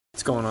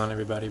What's going on,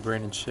 everybody?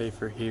 Brandon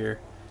Schaefer here.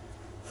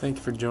 Thank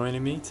you for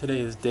joining me. Today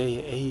is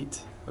day 8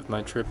 of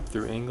my trip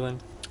through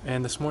England,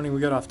 and this morning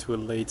we got off to a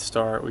late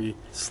start. We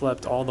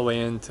slept all the way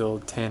in till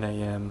 10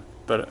 a.m.,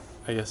 but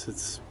I guess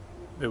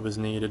it was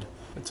needed.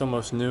 It's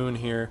almost noon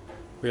here.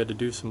 We had to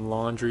do some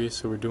laundry,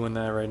 so we're doing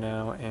that right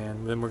now,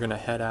 and then we're gonna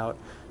head out.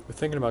 We're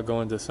thinking about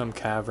going to some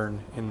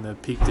cavern in the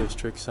Peak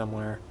District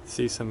somewhere,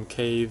 see some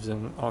caves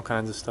and all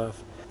kinds of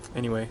stuff.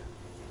 Anyway,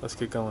 let's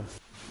get going.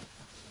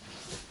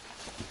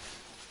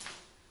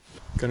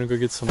 Gonna go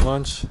get some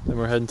lunch, then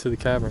we're heading to the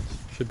caverns.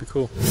 Should be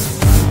cool.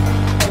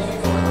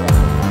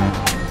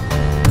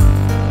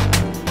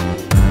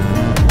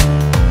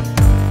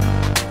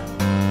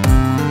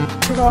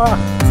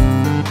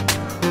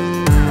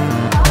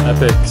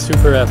 Epic,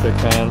 super epic,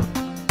 man.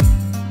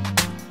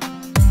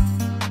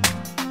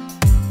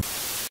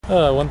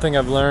 One thing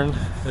I've learned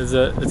is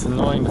that it's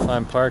annoying to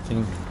find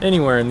parking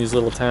anywhere in these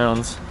little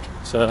towns.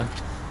 So,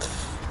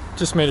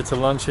 just made it to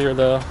lunch here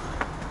though,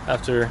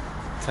 after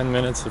 10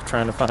 minutes of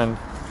trying to find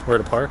where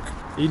to park.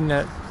 Eating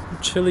that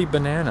chili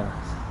banana.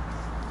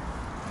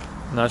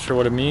 Not sure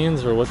what it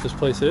means or what this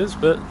place is,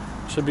 but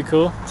it should be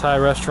cool. Thai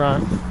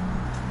restaurant.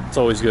 It's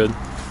always good.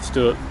 Let's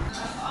do it.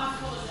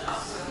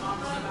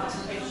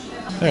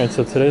 Alright,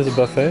 so today's a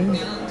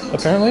buffet,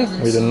 apparently.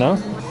 We didn't know.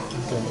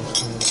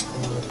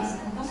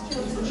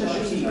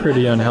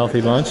 Pretty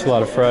unhealthy lunch. A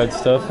lot of fried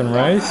stuff and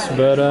rice,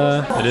 but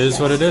it is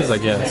what it is, I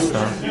guess. So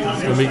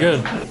it's gonna be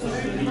good.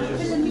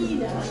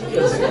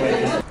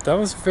 That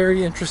was a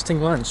very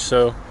interesting lunch.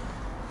 So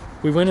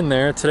we went in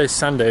there, today's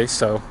Sunday,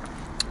 so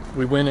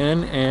we went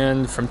in,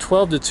 and from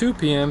 12 to 2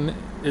 p.m.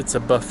 it's a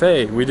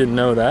buffet. We didn't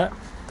know that.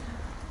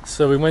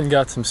 So we went and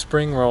got some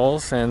spring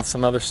rolls and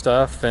some other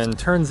stuff, and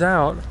turns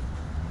out,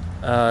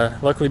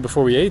 luckily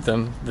before we ate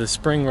them, the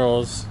spring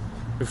rolls,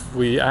 if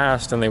we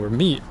asked, and they were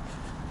meat.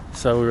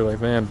 So we were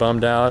like, man,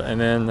 bummed out. And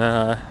then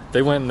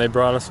they went and they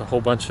brought us a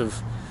whole bunch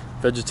of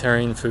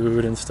vegetarian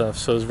food and stuff,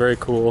 so it was very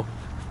cool.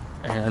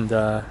 And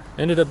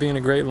ended up being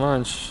a great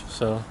lunch,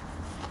 so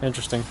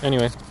interesting.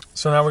 Anyway,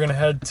 so now we're gonna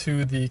head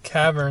to the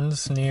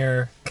caverns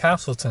near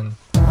Castleton.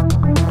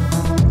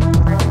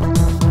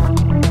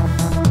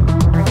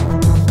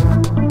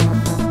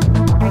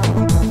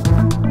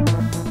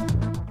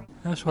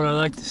 That's what I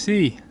like to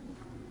see.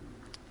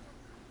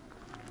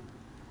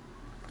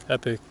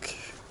 Epic.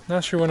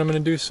 Not sure when I'm gonna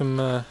do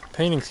some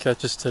painting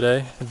sketches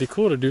today. It'd be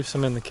cool to do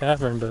some in the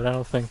cavern, but I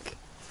don't think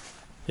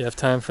you have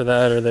time for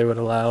that or they would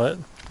allow it.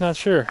 Not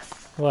sure.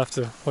 We'll have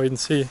to wait and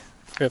see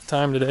if we have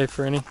time today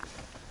for any.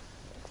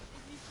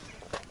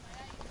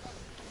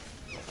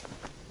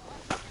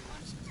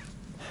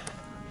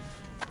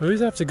 We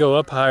always have to go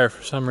up higher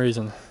for some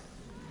reason.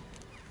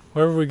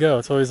 Wherever we go,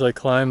 it's always like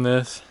climb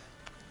this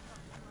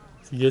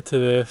to get to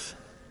this,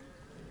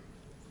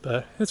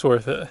 but it's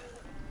worth it.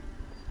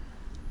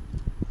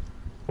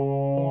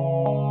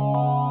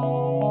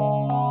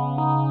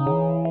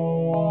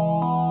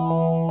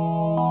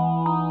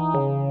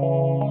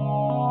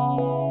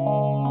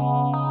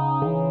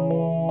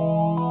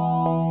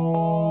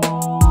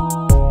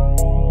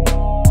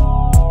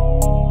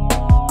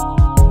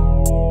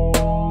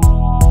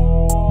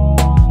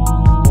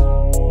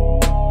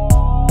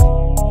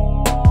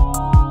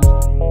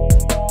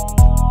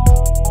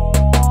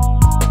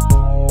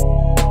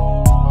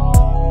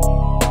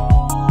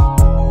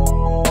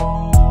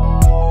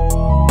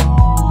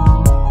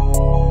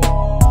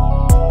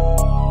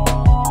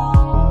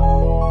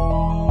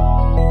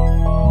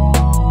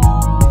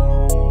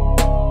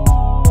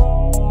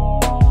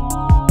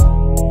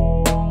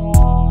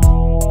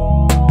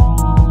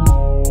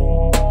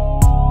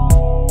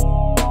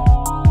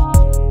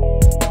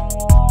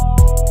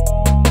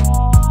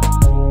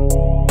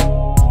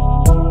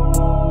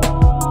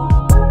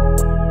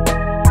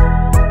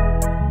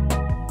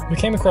 We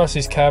came across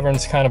these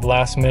caverns kind of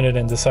last minute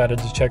and decided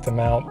to check them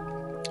out.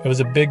 It was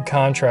a big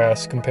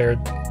contrast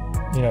compared,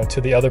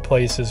 to the other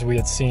places we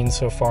had seen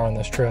so far on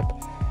this trip.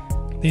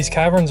 These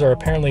caverns are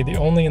apparently the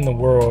only in the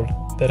world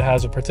that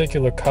has a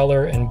particular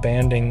color and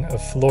banding of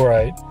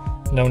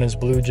fluorite known as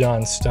Blue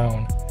John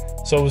stone.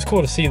 So it was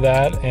cool to see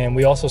that, and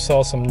we also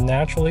saw some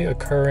naturally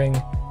occurring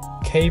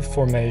cave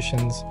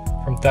formations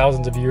from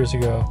thousands of years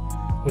ago,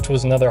 which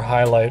was another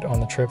highlight on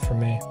the trip for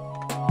me.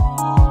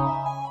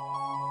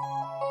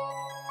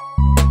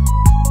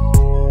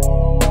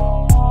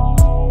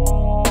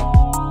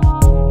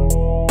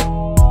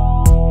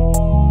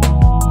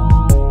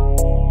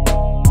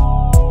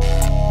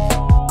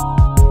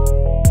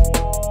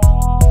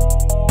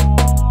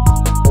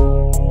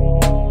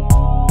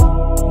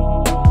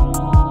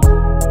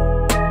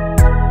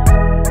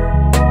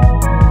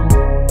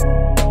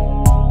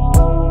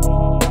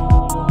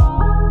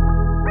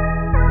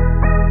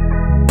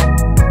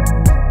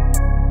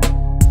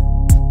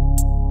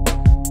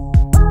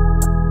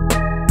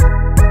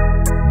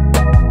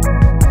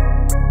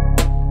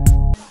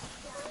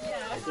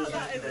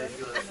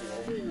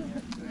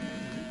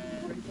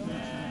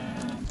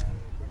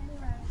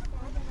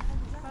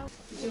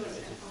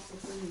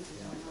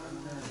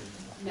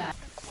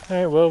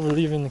 Alright, well, we're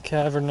leaving the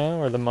cavern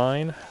now, or the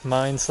mine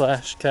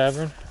slash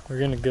cavern. We're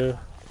gonna go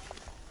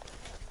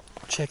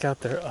check out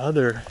their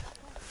other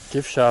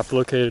gift shop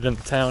located in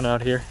the town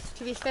out here.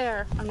 To be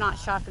fair, I'm not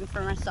shopping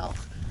for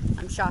myself.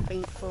 I'm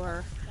shopping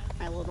for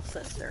my little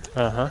sister.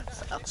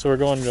 So we're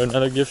going to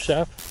another gift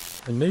shop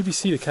and maybe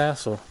see the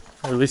castle,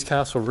 or at least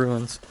castle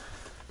ruins.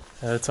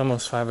 It's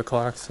almost 5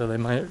 o'clock, so they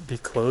might be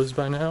closed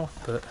by now,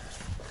 but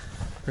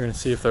we're gonna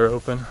see if they're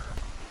open. I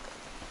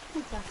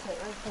think that's it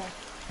right there.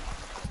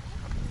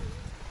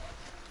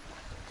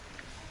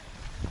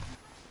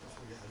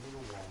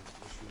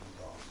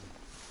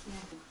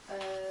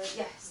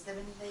 Yes, they're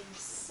in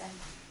these.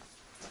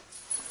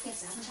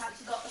 Yes, I haven't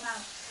actually got them out.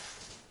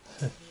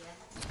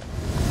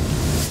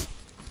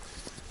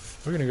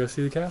 We're gonna go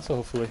see the castle,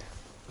 hopefully.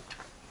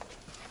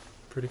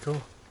 Pretty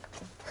cool.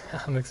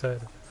 I'm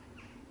excited.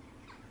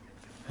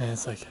 And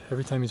it's like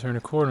every time you turn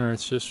a corner,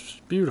 it's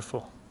just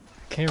beautiful.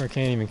 The camera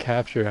can't even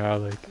capture how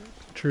like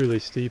truly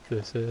steep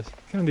this is.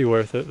 It's gonna be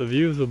worth it. The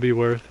views will be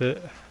worth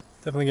it.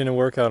 Definitely gonna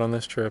work out on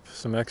this trip,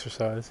 some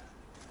exercise.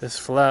 This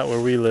flat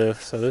where we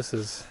live, so this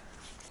is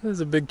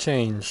a big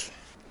change.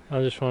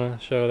 I just want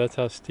to show that's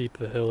how steep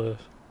the hill is.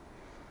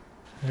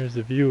 There's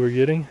the view we're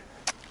getting.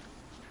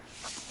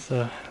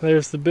 So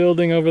there's the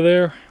building over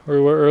there where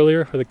we were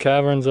earlier, where the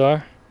caverns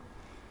are.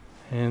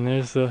 And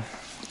there's the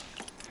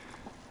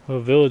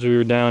little village we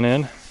were down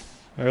in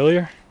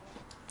earlier.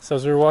 So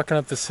as we were walking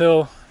up this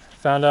hill,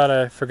 found out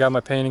I forgot my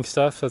painting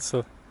stuff. That's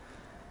a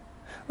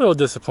little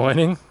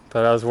disappointing,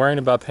 but I was worrying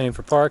about paying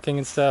for parking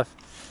and stuff.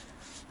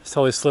 It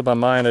totally slipped my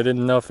mind. I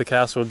didn't know if the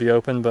castle would be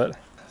open, but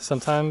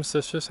sometimes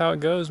that's just how it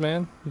goes,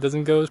 man. It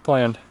doesn't go as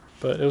planned.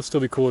 But it'll still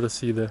be cool to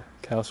see the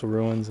castle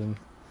ruins and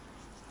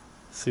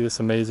see this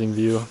amazing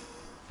view.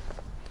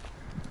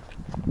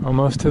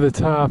 Almost to the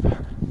top.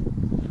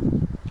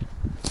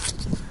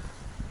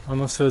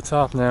 Almost to the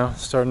top now.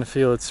 Starting to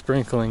feel it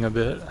sprinkling a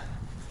bit.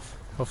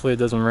 Hopefully it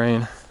doesn't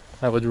rain.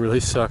 That would really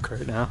suck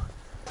right now.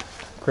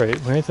 Great,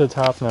 we made it to the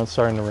top, now it's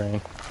starting to rain.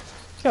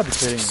 You gotta be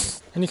kidding me.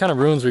 Any kind of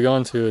ruins we go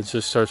into, it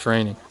just starts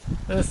raining.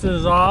 This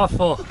is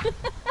awful.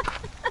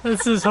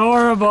 This is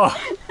horrible.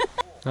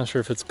 Not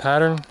sure if it's a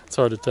pattern, it's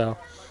hard to tell.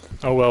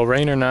 Oh well,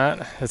 rain or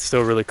not, it's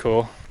still really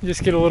cool. You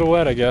just get a little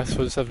wet, I guess.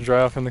 We'll just have to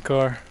dry off in the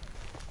car.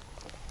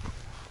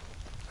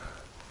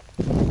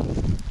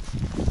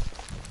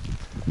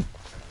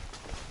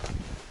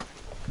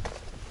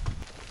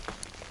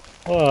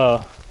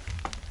 Whoa.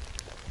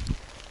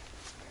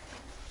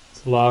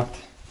 It's locked.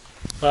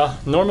 Well,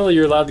 normally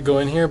you're allowed to go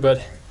in here,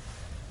 but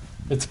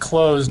it's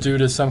closed due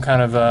to some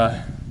kind of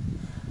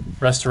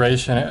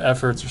restoration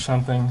efforts or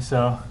something,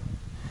 so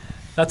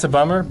that's a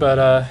bummer,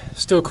 but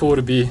still cool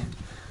to be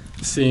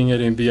seeing it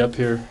and be up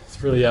here.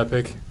 It's really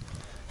epic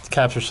to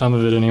capture some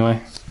of it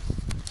anyway.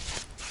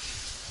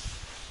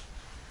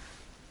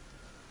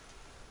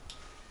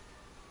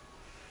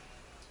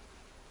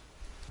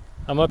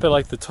 I'm up at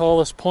like the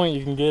tallest point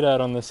you can get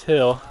at on this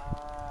hill,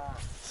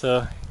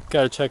 so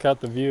gotta check out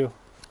the view.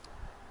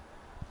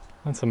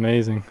 That's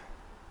amazing.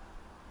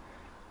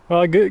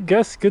 Well, good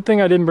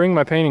thing I didn't bring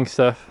my painting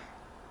stuff.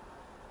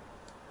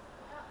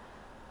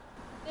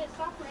 Did it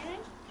stop raining?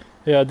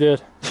 Yeah, I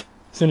did. As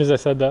soon as I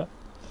said that.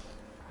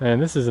 Man,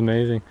 this is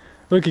amazing.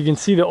 Look, you can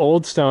see the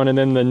old stone and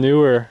then the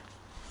newer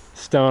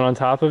stone on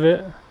top of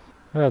it.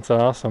 That's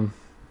awesome.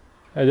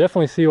 I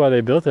definitely see why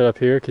they built it up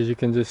here, because you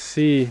can just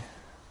see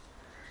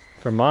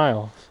for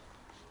miles.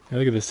 Yeah,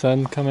 look at the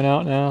sun coming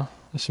out now.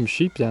 There's some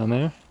sheep down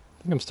there.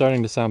 I think I'm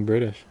starting to sound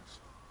British.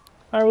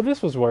 Alright, well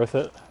this was worth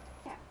it.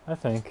 Yeah. I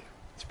think.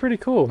 It's pretty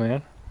cool,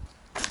 man.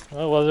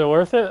 Well, was it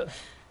worth it?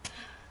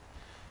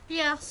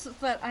 Yes,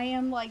 but I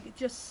am like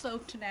just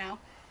soaked now.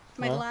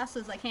 My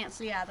glasses I can't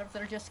see out of,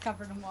 they're just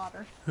covered in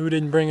water. Who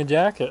didn't bring a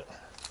jacket?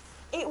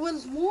 It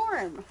was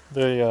warm.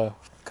 The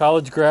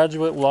college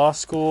graduate law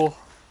school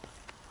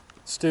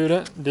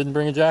student didn't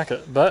bring a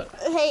jacket, but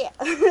Hey,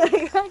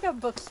 I got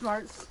book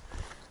smarts.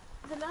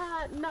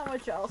 Not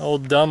much else.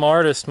 old dumb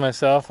artist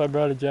myself, I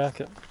brought a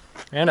jacket.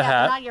 And a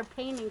hat. Not your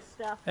painting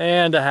stuff.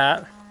 And a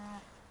hat.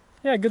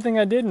 Yeah, good thing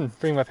I didn't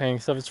bring my painting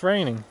stuff. It's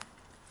raining.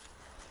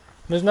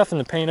 There's nothing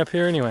to paint up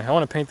here anyway. I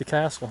want to paint the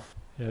castle.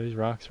 Yeah, these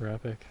rocks are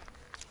epic.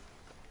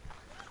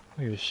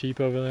 Look at the sheep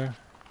over there.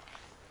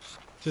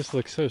 It just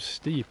looks so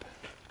steep.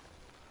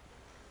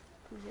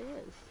 It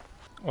is.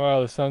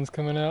 Wow, the sun's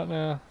coming out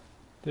now.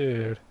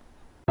 Dude.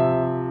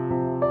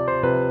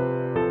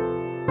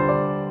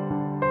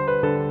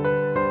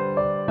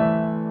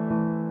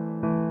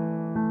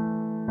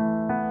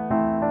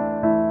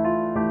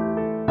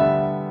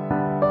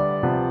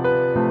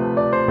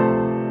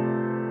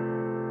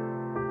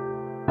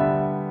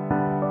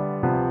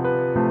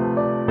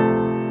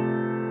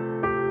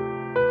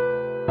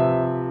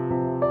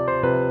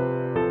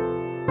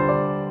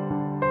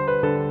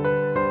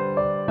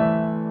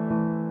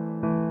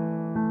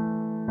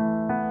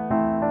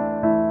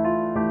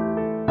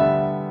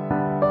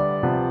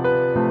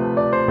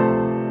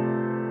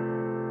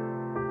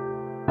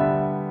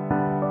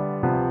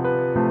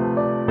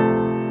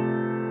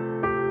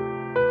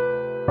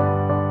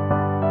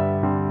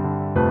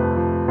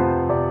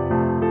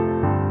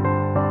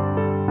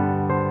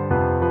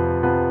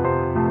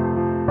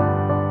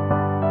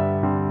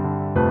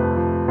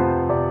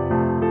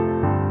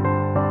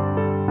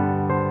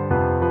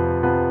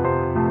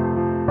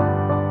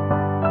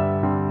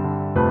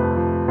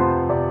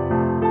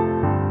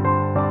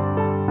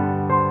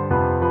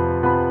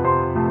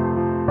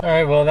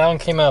 Alright, well that one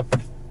came out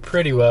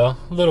pretty well.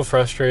 A little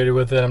frustrated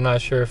with it. I'm not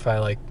sure if I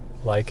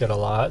like it a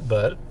lot,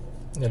 but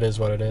it is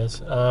what it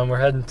is. We're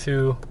heading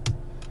to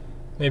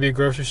maybe a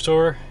grocery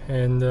store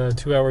and a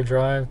 2-hour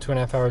drive,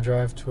 2.5-hour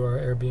drive to our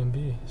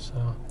Airbnb.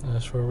 So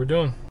that's what we're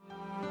doing.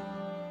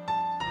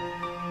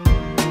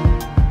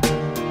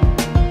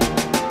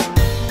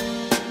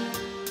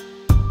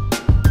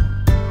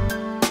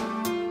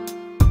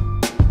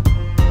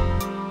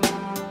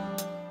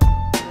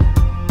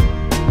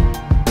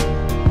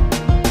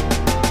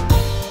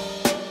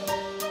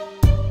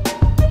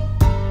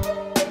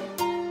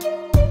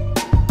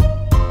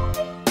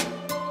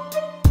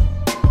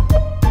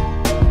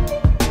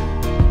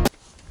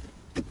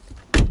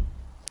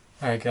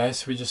 Alright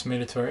guys, we just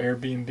made it to our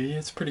Airbnb.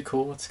 It's pretty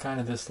cool. It's kind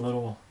of this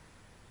little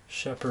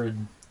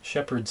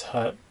shepherd's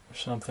hut or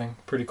something.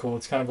 Pretty cool.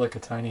 It's kind of like a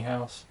tiny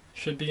house.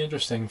 Should be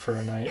interesting for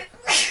a night.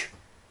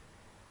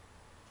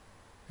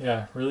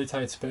 Yeah, really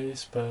tight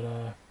space,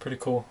 but pretty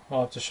cool.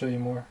 I'll have to show you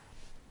more.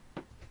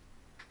 In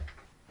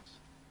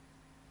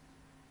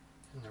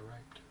the right.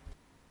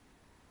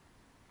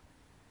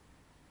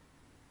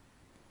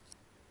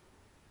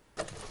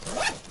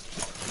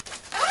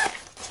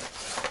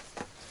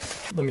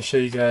 Let me show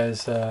you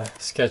guys a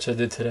sketch I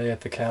did today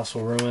at the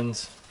castle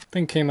ruins. I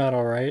think it came out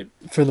alright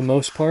for the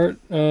most part.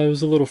 It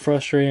was a little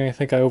frustrating. I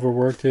think I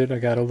overworked it. I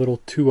got a little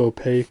too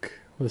opaque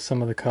with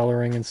some of the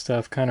coloring and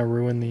stuff. Kind of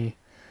ruined the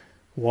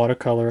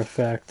watercolor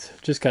effect.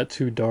 Just got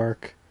too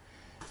dark.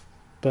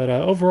 But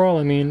overall,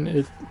 I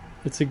mean,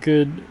 it's a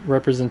good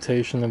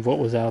representation of what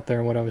was out there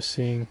and what I was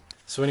seeing.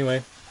 So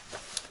anyway,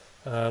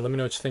 let me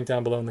know what you think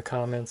down below in the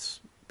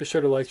comments. Be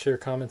sure to like, share,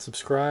 comment,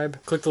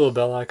 subscribe. Click the little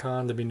bell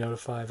icon to be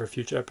notified for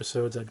future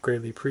episodes. I'd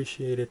greatly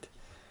appreciate it.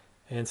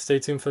 And stay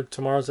tuned for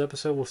tomorrow's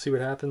episode. We'll see what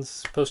happens.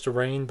 It's supposed to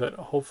rain, but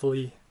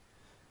hopefully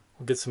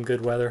we'll get some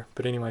good weather.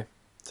 But anyway,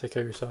 take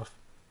care of yourself.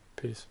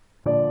 Peace.